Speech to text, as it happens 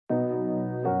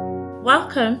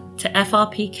Welcome to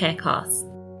FRP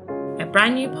CareCast, a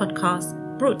brand new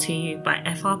podcast brought to you by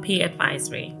FRP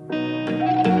Advisory.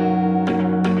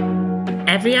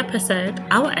 Every episode,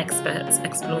 our experts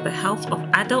explore the health of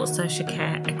adult social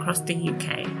care across the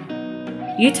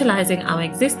UK. Utilising our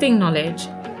existing knowledge,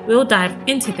 we'll dive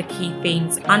into the key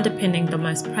themes underpinning the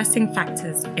most pressing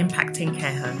factors impacting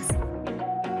care homes,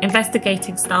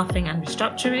 investigating staffing and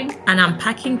restructuring, and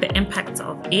unpacking the impacts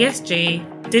of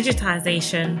ESG,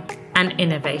 digitisation, and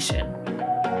innovation.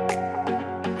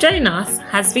 Join us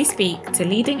as we speak to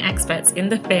leading experts in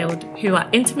the field who are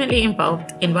intimately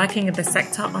involved in working in the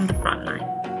sector on the front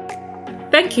line.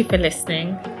 Thank you for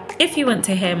listening. If you want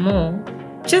to hear more,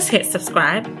 just hit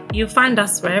subscribe. You'll find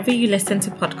us wherever you listen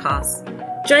to podcasts.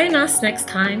 Join us next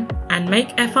time and make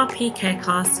FRP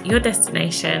CareCast your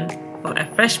destination for a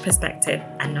fresh perspective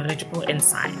and knowledgeable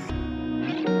insight.